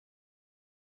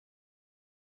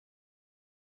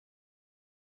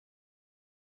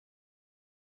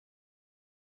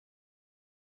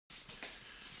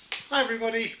Hi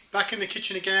everybody, back in the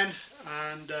kitchen again,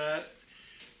 and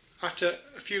after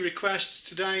a few requests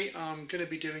today I'm going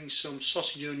to be doing some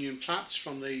sausage onion plaits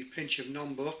from the Pinch of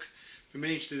Nom book. I've been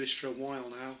meaning to do this for a while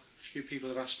now. A few people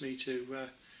have asked me to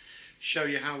show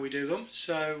you how we do them,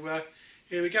 so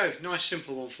here we go, nice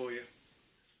simple one for you.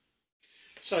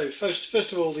 So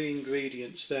first of all, the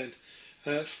ingredients then.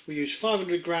 We use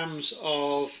 500 grams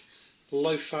of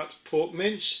low fat pork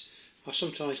mince. I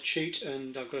sometimes cheat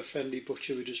and I've got a friendly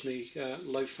butcher who does me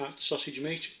low fat sausage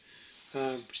meat.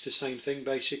 It's the same thing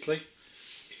basically.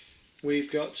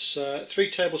 We've got 3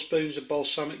 tablespoons of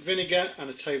balsamic vinegar and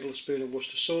a tablespoon of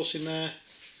Worcester sauce in there.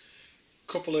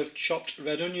 A couple of chopped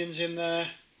red onions in there,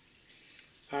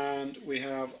 and we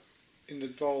have in the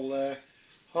bowl there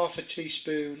half a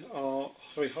tablespoon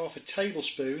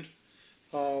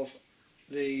of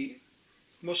the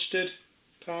mustard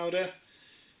powder,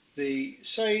 the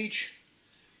sage,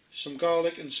 some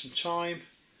garlic and some thyme,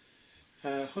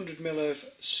 100 ml of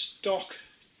stock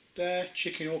there,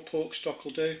 chicken or pork stock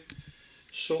will do,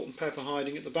 salt and pepper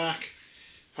hiding at the back,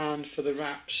 and for the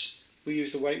wraps we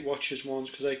use the Weight Watchers ones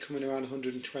because they come in around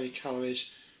 120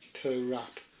 calories per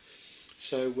wrap.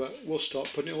 So we'll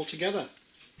start putting it all together.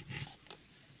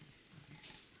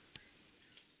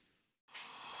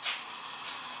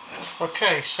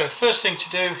 Okay, so first thing to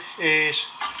do is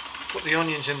put the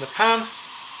onions in the pan,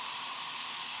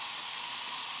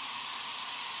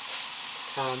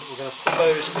 and we're going to put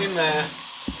those in there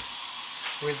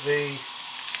with the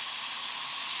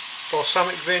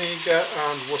balsamic vinegar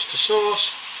and Worcester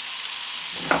sauce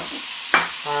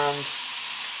and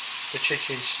the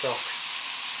chicken stock.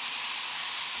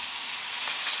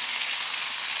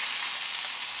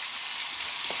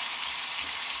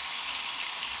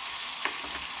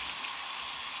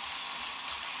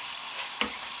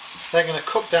 They're going to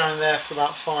cook down there for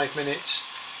about 5 minutes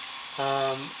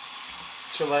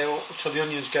till the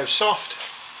onions go soft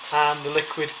and the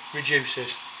liquid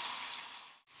reduces.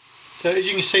 So as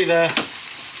you can see there,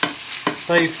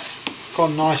 they've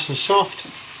gone nice and soft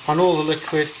and all the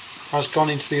liquid has gone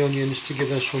into the onions to give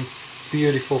us some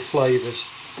beautiful flavours.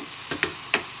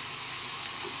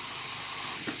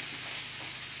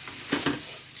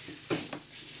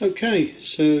 Okay,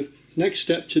 so next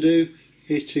step to do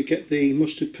is to get the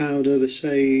mustard powder, the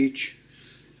sage,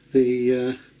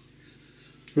 the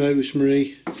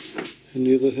rosemary and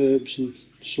the other herbs and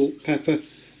salt, pepper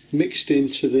mixed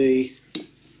into the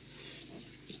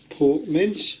pork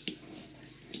mince.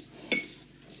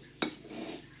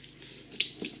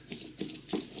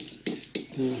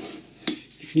 You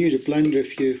can use a blender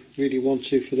if you really want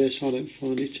to for this. I don't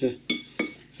find it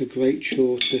a great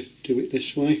chore to do it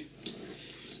this way.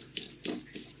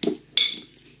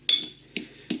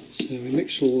 So we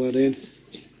mix all that in,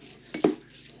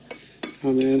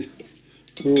 and then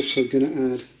we're also going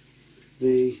to add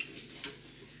the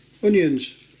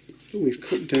onions that we've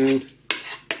cooked down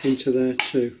into there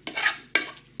too.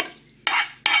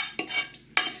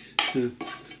 Now,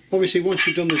 obviously once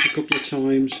you've done this a couple of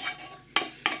times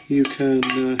you can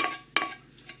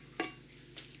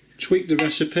tweak the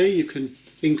recipe. You can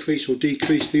increase or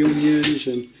decrease the onions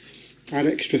and add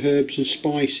extra herbs and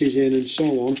spices in and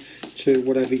so on to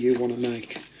whatever you want to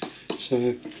make.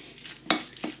 So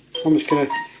I'm just going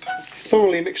to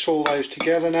thoroughly mix all those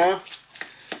together now,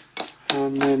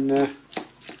 and then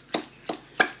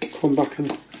come back and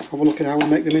have a look at how we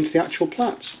make them into the actual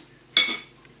plaits.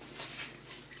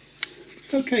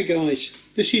 Okay guys,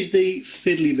 this is the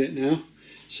fiddly bit now.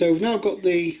 So we've now got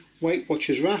the Weight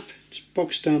Watchers wrap. It's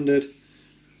bog standard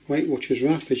Weight Watchers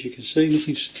wrap, as you can see,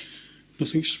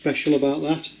 nothing special about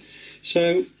that.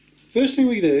 So first thing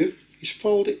we do is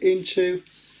fold it into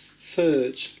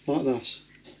thirds like that.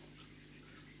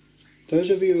 Those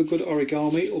of you who are good at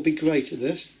origami will be great at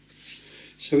this.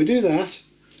 So we do that.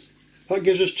 That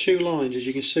gives us 2 lines, as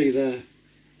you can see there.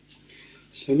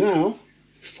 So now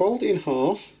fold it in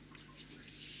half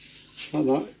like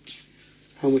that,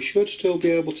 and we should still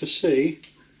be able to see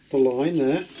the line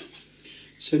there.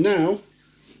 So now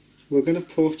we're going to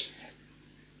put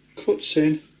cuts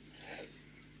in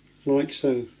like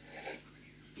so.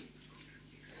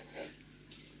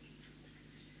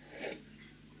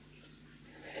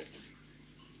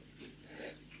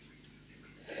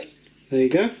 There you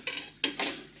go.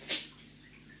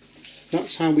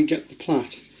 That's how we get the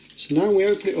plait. So now we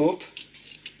open it up.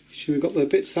 So we've got the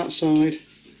bits that side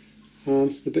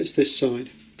and the bits this side.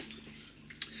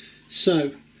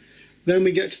 So then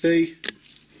we get to the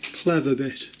clever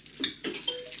bit.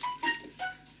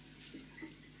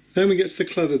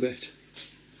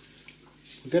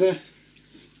 We'll get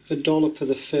a dollop of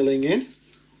the filling in.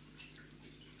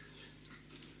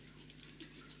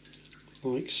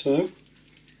 like so. A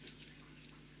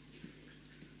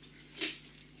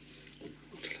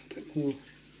little bit more.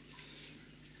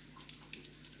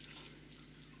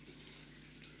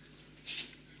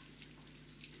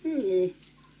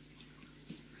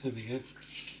 There we go.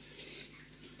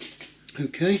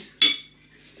 Okay,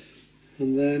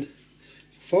 and then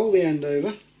fold the end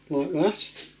over like that.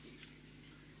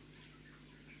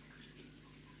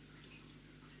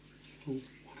 Fold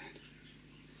one end.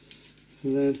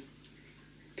 And then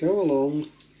go along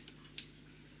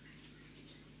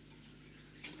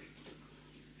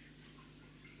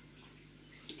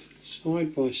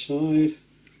side by side.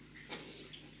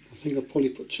 I think I probably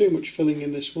put too much filling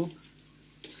in this one.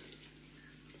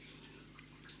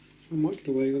 I might get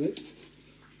away with it.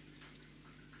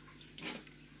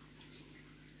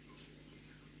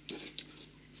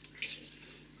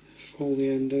 Fold the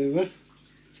end over.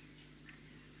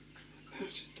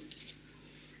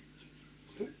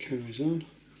 That carries on.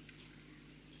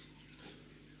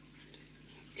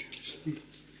 That carries on.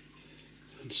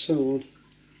 And so on,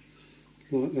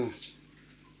 like that.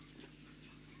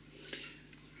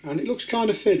 And it looks kind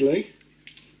of fiddly,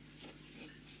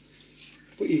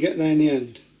 but you get there in the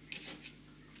end.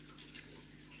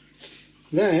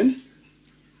 Then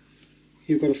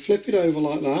you've got to flip it over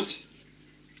like that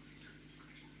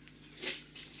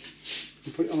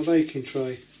and put it on a baking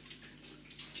tray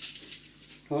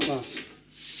like that.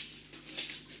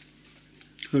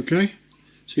 Okay,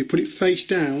 so you put it face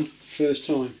down first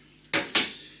time.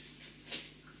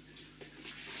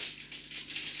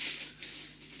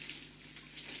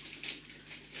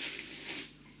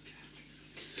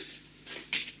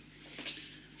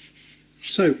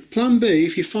 So plan B,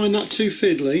 if you find that too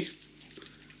fiddly,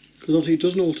 because obviously it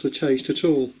doesn't alter the taste at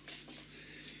all,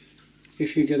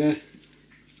 if you get a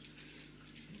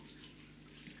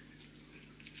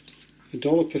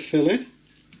dollop of filling,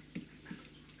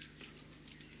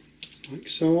 like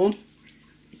so on,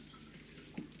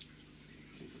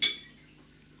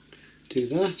 do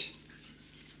that,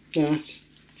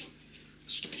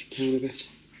 stretch it down a bit,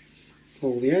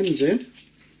 fold the ends in.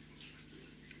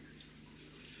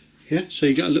 Yeah, so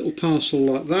you get a little parcel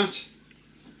like that.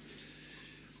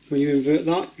 When you invert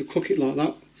that, you cook it like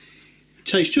that. It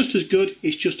tastes just as good,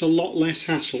 it's just a lot less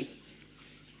hassle.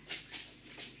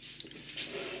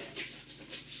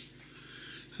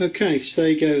 Okay, so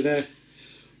there you go, they're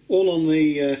all on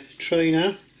the tray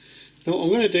now. Now what I'm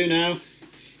going to do now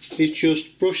is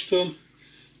just brush them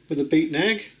with a beaten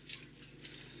egg.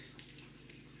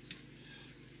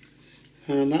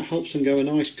 And that helps them go a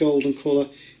nice golden colour.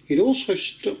 It also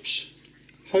stops,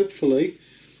 hopefully,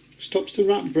 stops the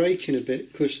wrap breaking a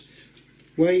bit, because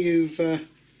where you've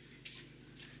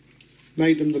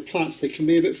made them the plaits, they can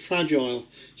be a bit fragile.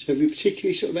 So if you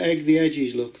particularly sort of egg the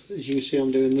edges, look, as you can see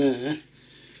I'm doing there,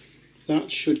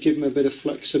 that should give them a bit of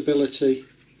flexibility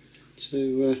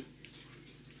to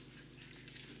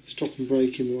stop them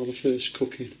breaking while they're first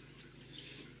cooking.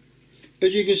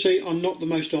 As you can see, I'm not the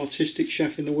most artistic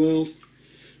chef in the world.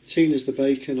 Tina's the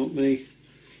baker, not me.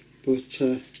 But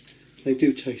they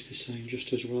do taste the same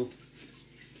just as well.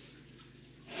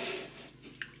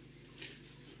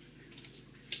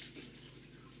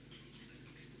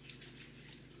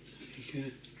 There you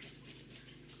go.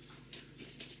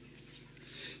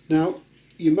 Now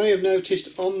you may have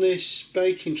noticed on this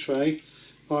baking tray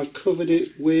I've covered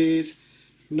it with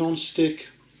non-stick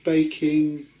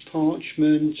baking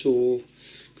parchment or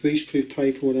greaseproof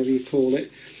paper, whatever you call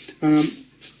it.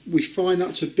 We find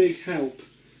that's a big help,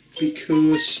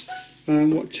 because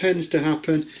what tends to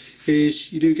happen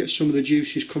is you do get some of the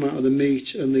juices come out of the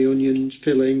meat and the onion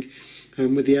filling,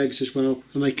 and with the eggs as well,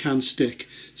 and they can stick.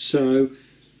 So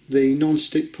the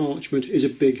non-stick parchment is a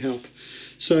big help.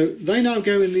 So they now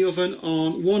go in the oven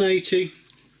on 180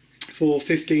 for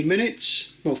 15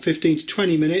 minutes, well 15 to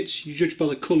 20 minutes, you judge by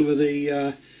the colour of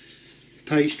the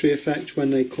pastry effect when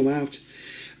they come out.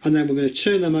 And then we're going to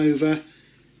turn them over,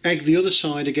 egg the other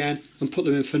side again and put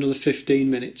them in for another 15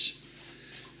 minutes.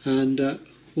 And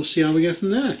we'll see how we go from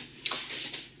there.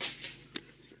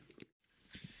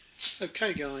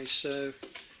 Okay guys, so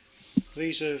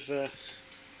these have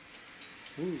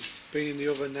been in the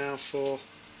oven now for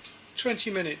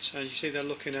 20 minutes, and you see they're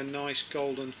looking a nice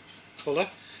golden colour.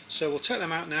 So we'll take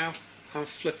them out now and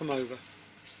flip them over.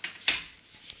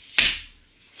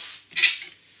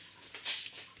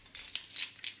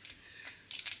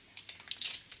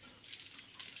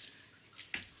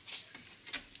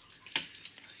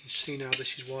 You see now,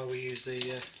 this is why we use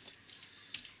the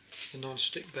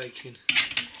non-stick baking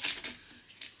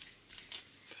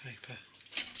paper.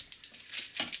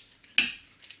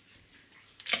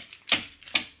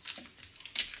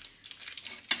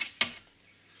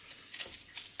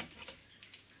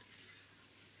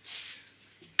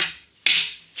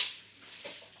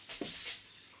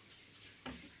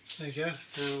 There you go.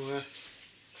 Now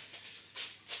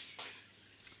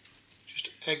just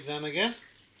egg them again.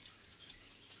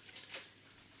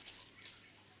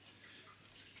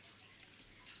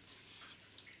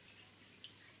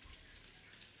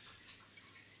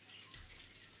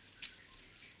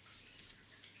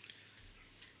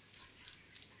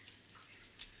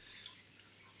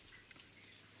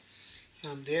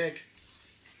 And the egg,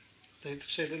 they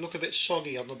look a bit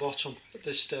soggy on the bottom at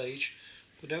this stage,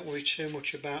 but don't worry too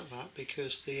much about that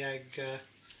because the egg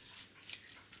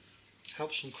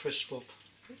helps them crisp up,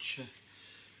 which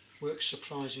works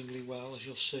surprisingly well, as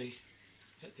you'll see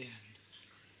at the end.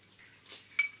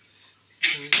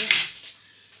 There we go.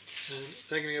 And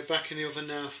they're going to go back in the oven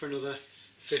now for another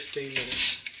 15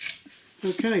 minutes.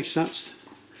 Okay, so that's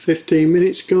 15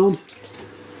 minutes gone.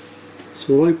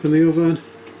 So we'll open the oven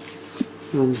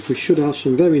and we should have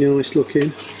some very nice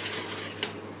looking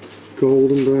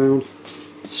golden brown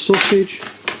sausage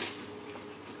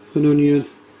and onion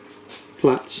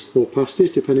plats or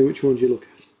pasties, depending which ones you look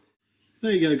at.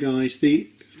 There you go guys, the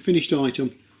finished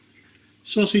item.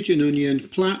 Sausage and onion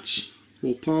plats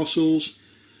or parcels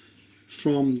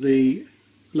from the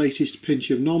latest Pinch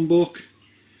of Nom book.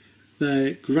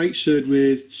 They're great served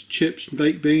with chips,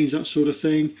 baked beans, that sort of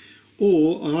thing,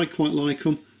 or I quite like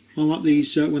them. I like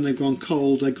these when they've gone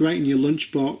cold. They're great in your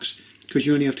lunchbox because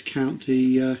you only have to count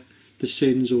the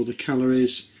sins or the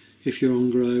calories if you're on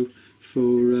grow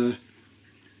for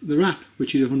the wrap,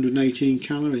 which is 118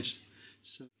 calories.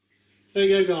 So there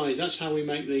you go guys, that's how we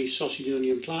make the sausage and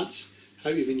onion plats.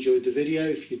 Hope you've enjoyed the video.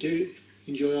 If you do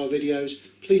enjoy our videos,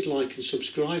 please like and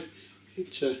subscribe.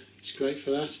 It's great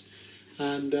for that.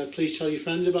 And please tell your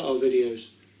friends about our videos.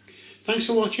 Thanks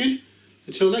for watching.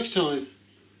 Until next time,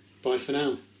 bye for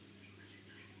now.